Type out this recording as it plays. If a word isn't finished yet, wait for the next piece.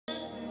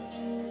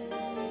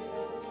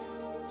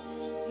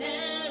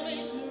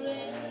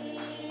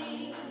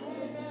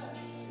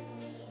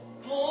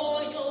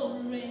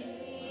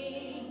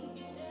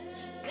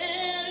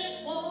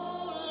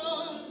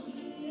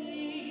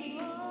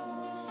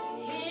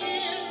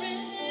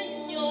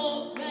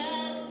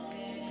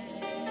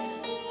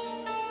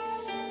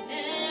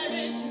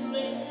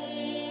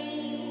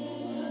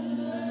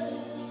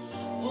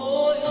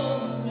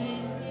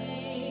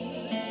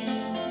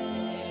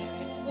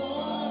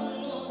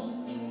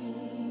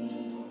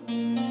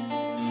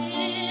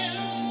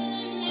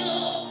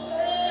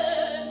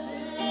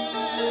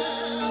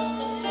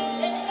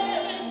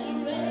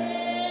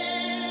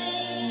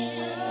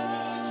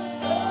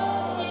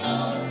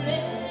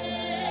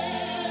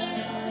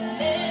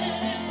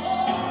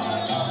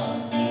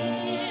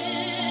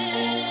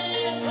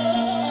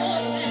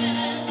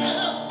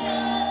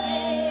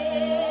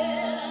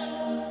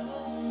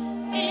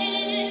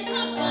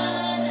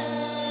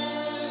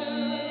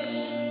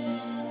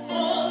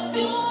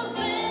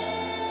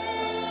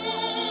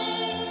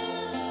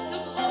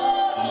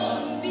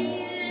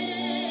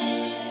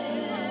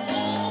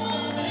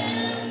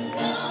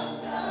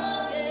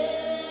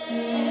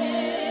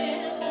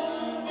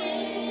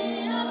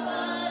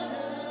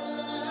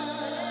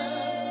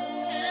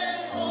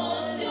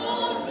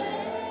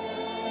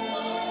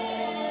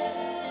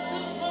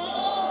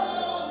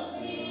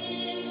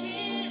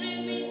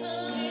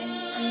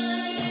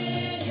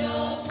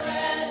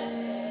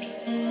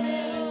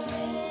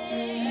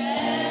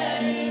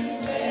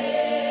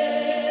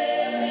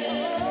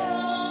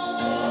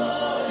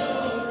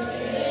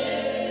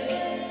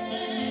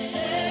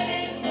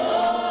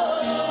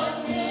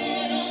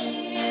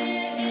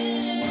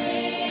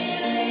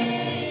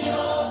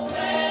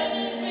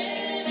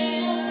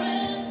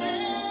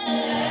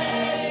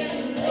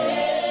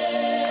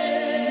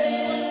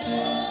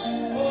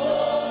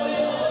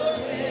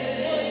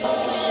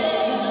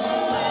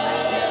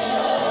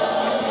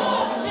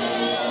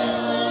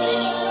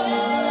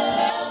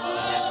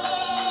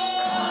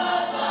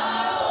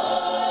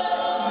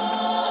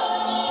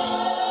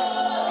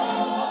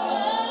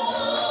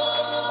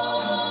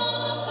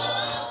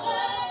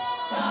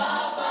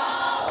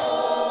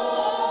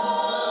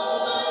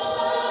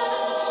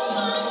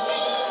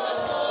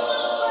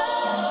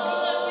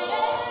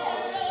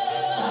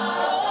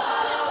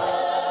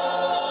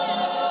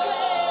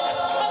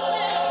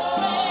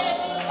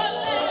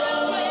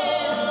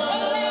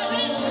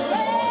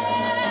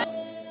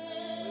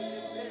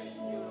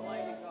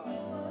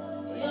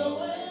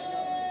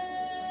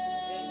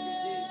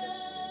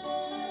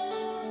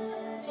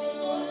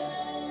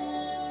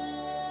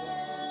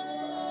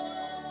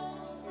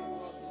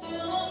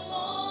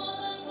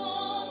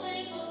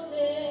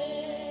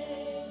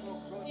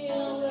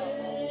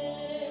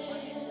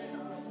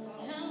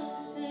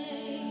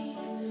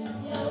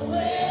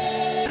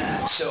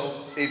So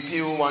if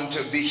you want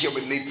to be here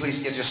with me,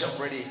 please get yourself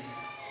ready.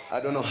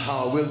 I don't know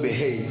how I will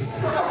behave.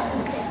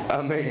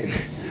 Amen.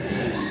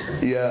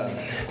 Yeah.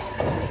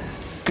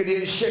 Could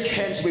you shake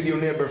hands with your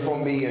neighbor for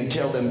me and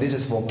tell them this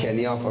is for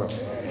Yapha?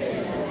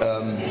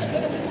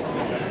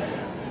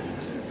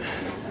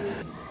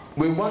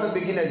 We want to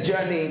begin a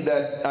journey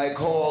that I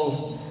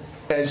call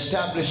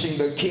establishing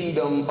the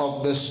kingdom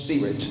of the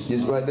Spirit.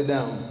 Just write it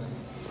down.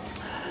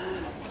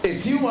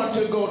 If you want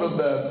to go to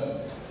the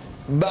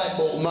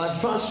Bible, my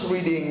first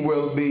reading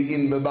will be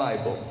in the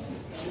Bible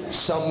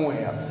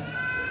somewhere,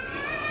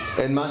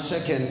 and my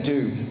second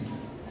too,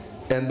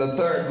 and the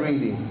third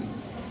reading,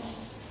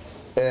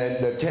 and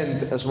the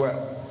 10th as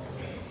well.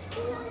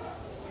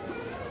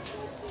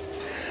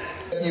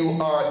 You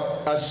are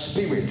a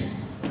spirit.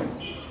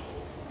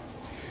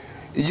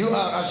 You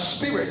are a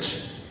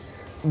spirit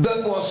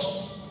that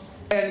was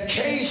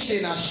encased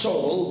in a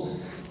soul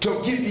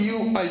to give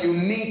you a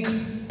unique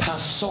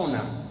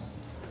persona.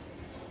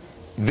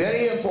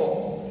 Very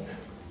important.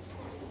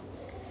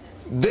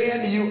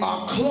 Then you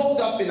are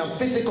clothed up in a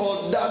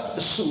physical dirt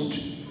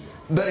suit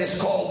that is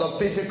called the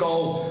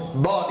physical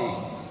body.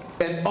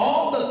 And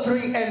all the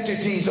three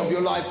entities of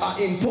your life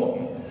are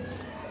important.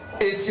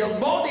 If your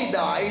body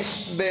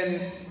dies,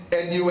 then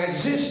and you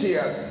exist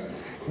here,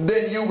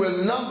 then you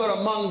will number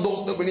among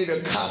those that we need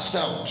to cast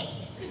out.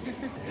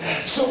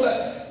 So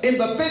that in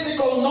the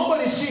physical,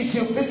 nobody sees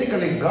you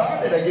physically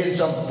guarded against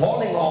some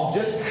falling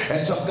objects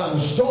and some kind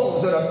of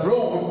stones that are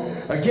thrown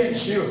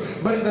against you.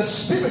 But in the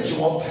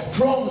spiritual,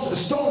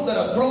 stones that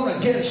are thrown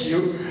against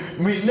you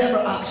will never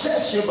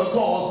access you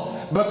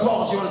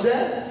because you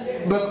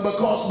understand?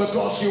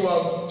 Because you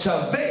are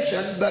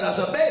salvation that has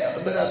a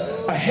veil, that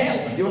has a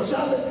helmet. You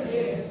understand that?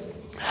 Yes.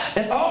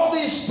 And all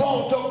these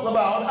Paul talking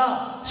about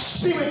are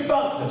spirit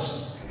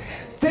factors.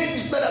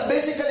 Things that are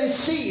basically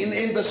seen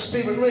in the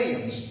spirit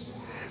realms.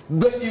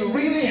 That you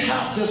really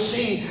have to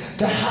see,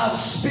 to have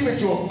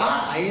spiritual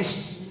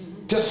eyes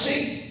to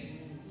see.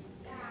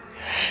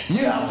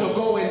 You have to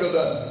go into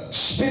the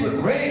spirit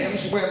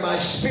realms where my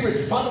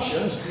spirit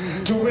functions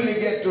to really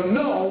get to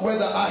know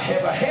whether I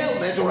have a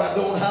helmet or I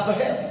don't have a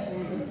helmet.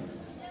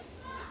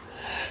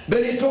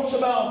 Then he talks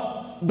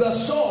about the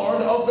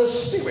sword of the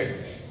Spirit.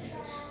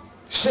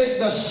 Say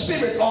the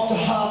Spirit ought to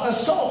have a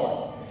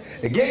sword.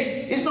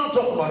 Again, he's not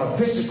talking about a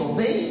physical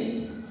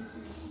thing.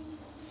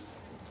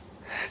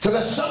 So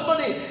that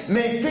somebody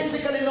may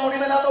physically not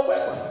even have a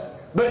weapon,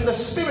 but in the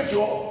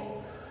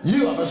spiritual,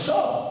 you have a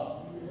sword.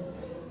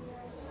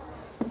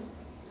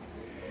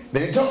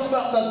 Then he talks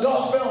about the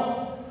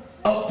gospel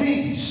of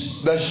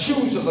peace, the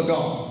shoes of the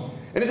God.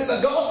 And he said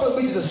the gospel of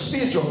peace is a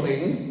spiritual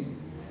thing,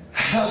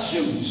 has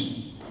shoes.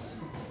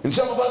 And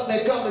some of us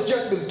may come to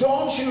church with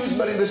torn shoes,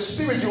 but in the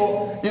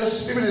spiritual, your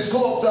spirit is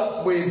cloaked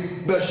up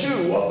with the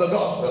shoe of the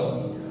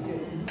gospel.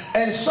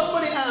 And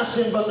somebody asked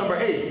him, verse number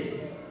 8,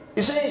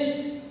 he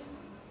says,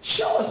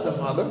 show us the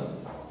Father,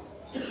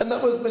 and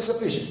that will be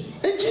sufficient.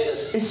 And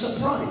Jesus is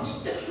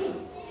surprised.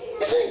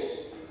 You see,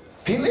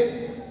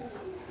 Philip,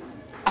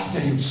 after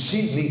you've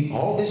seen me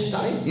all this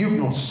time, have you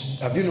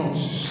not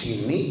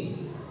seen me?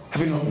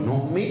 Have you not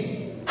known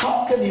me?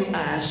 How can you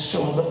ask,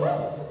 show us the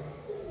Father,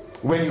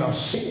 when you have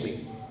seen me?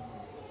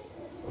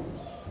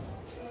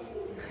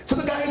 So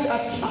the guys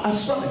are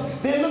struggling.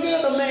 They're looking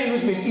at the man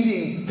who's been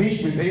eating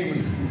fish with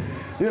him,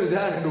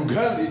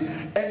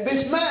 and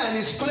this man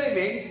is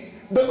claiming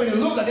that when you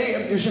look at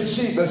him, you should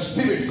see the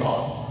Spirit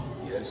God.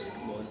 Yes,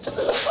 Lord.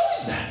 So how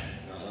is that?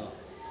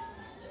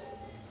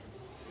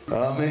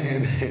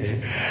 Amen.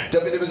 I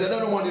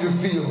don't want you to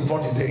feel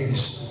 40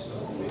 days.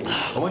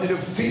 I want you to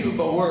feel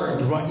the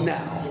word right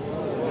now,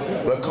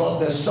 because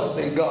there's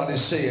something God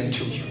is saying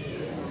to you.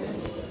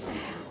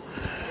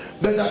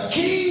 There's a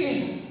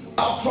key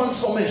of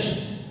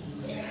transformation.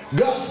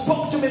 God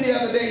spoke to me the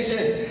other day.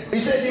 He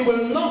said you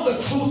will know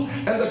the truth,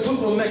 and the truth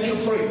will make you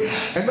free.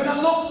 And when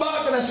I look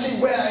back and I see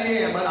where I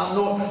am, and I'm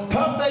not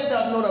perfect,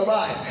 I'm not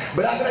arrived,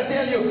 but I gotta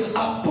tell you,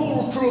 I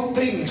pulled through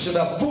things and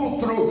I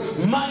pulled through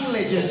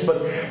mileages,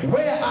 but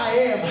where I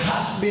am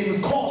has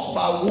been caused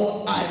by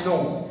what I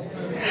know.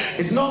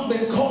 It's not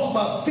been caused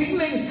by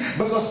feelings,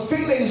 because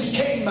feelings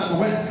came and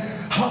went.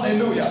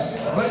 Hallelujah.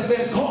 But it's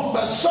been caused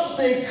by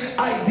something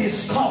I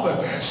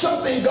discovered.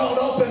 Something God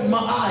opened my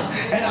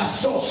eye, and I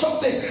saw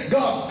something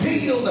God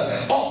peeled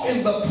off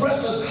in the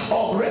presence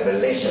of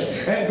revelation,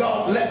 and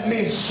God let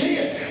me see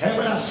it. And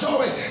when I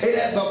saw it, it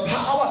had the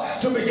power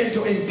to begin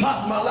to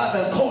impact my life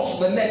and cause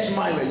the next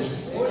mileage.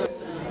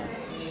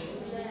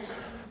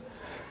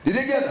 Did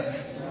you get it?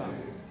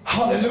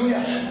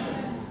 Hallelujah.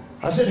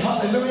 I said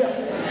hallelujah.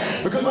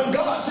 Because when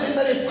God said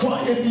that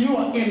if you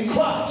are in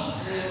Christ,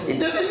 it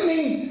doesn't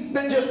mean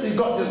that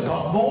God just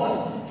got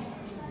born.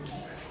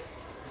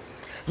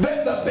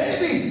 That the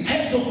baby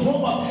had to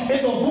grow up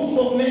in the womb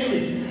of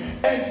Mary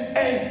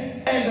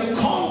and to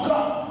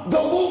conquer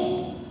the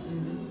womb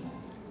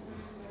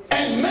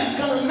and make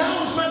an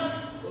announcement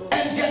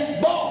and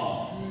get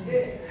born.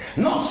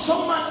 Not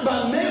so much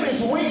by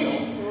Mary's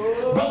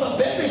will, but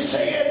the baby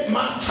said,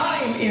 my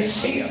time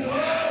is here.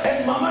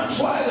 And mama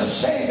tried to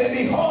say,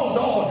 baby, hold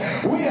on.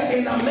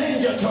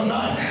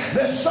 tonight.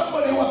 There's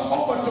somebody who has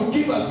offered to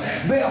give us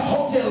their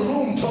hotel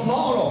room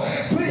tomorrow.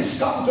 Please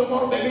come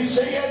tomorrow. Baby,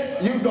 say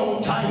it. You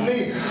don't time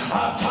me.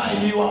 I'll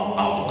time you. I've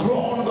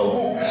outgrown the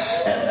womb.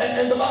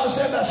 And the Bible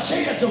said that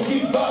she had to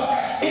give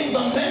birth in the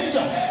manger.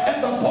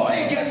 And the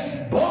boy gets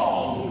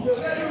born.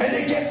 And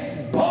he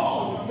gets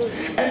born.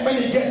 And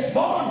when he gets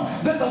born,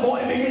 then the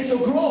boy begins to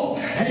grow.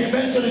 And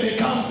eventually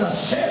becomes the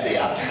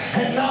Savior.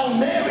 And now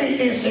Mary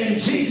is in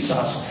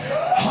Jesus.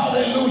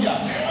 Hallelujah.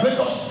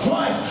 Because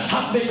Christ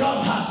has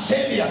become her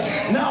Savior.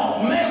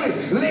 Now Mary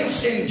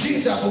lives in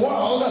Jesus'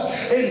 world,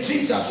 in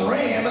Jesus'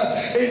 reign,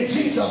 in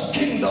Jesus'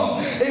 kingdom.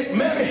 If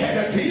Mary had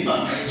a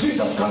demon,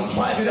 Jesus can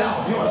drive it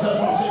out. You understand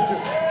what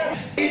I'm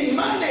saying? In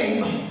my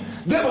name,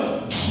 they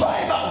will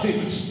drive out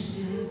demons.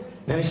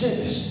 Then he said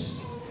this.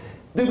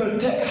 They will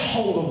take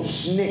hold of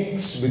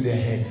snakes with their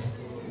heads.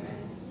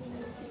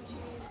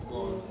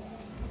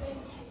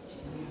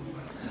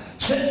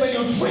 Said when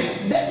you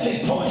drink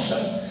deadly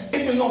poison,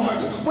 it will not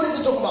hurt you. What is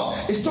it talking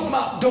about? It's talking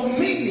about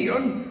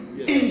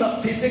dominion in the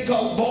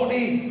physical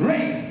body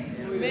realm.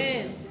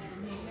 Amen.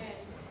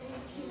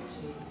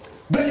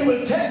 Then you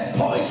will take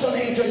poison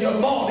into your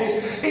body,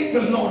 it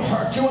will not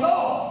hurt you at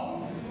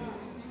all.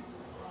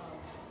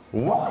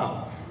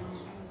 Wow.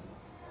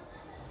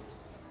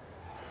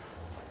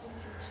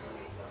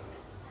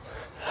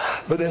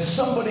 But there's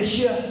somebody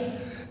here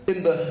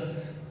in the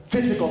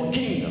physical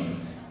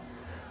kingdom.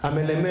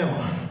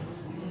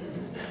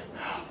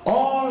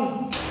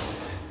 All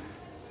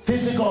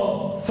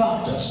physical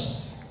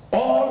factors,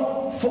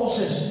 all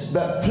forces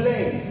that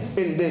play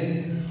in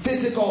the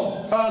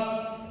physical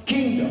earth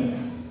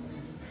kingdom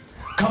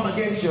come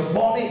against your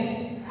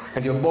body,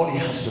 and your body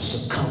has to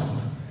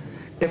succumb.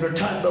 Every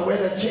time the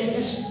weather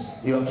changes,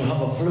 you have to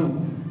have a flu.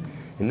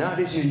 And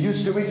nowadays you're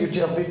used to it. You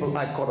tell people,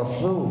 I caught a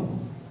flu.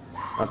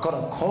 I caught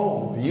a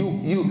cold. You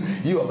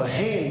have a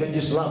hand that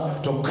just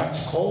love to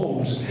catch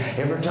colds.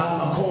 Every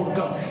time a cold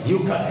comes, you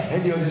cut.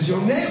 And it's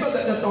your neighbor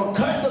that does not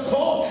cut the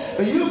cold,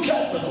 but you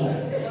cut the cold.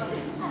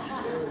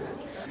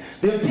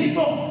 There are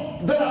people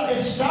that are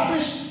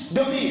established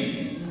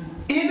dominion,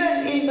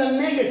 even in the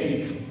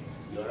negative.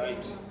 You're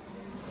right.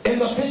 In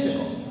the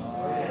physical.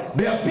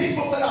 There are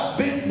people that have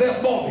built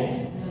their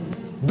body,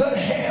 that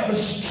have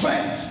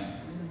strength,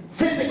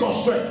 physical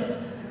strength.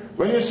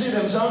 When you see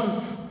them,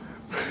 son,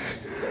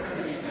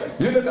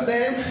 you look at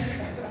them.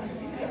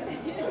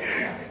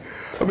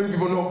 How many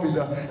people know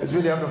Peter? It's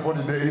really after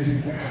 40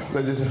 days.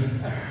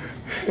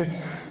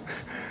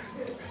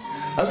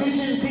 Have you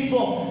seen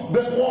people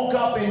that walk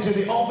up into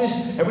the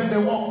office, and when they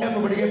walk,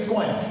 everybody gets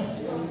quiet?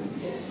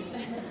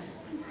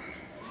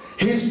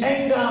 His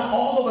anger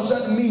all of a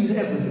sudden means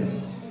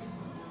everything.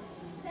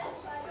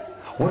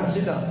 What has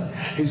he done?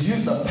 He's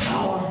used the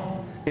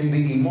power in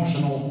the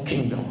emotional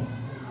kingdom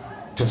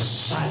to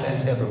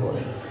silence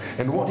everybody.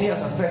 And what he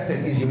has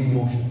affected is your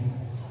emotion.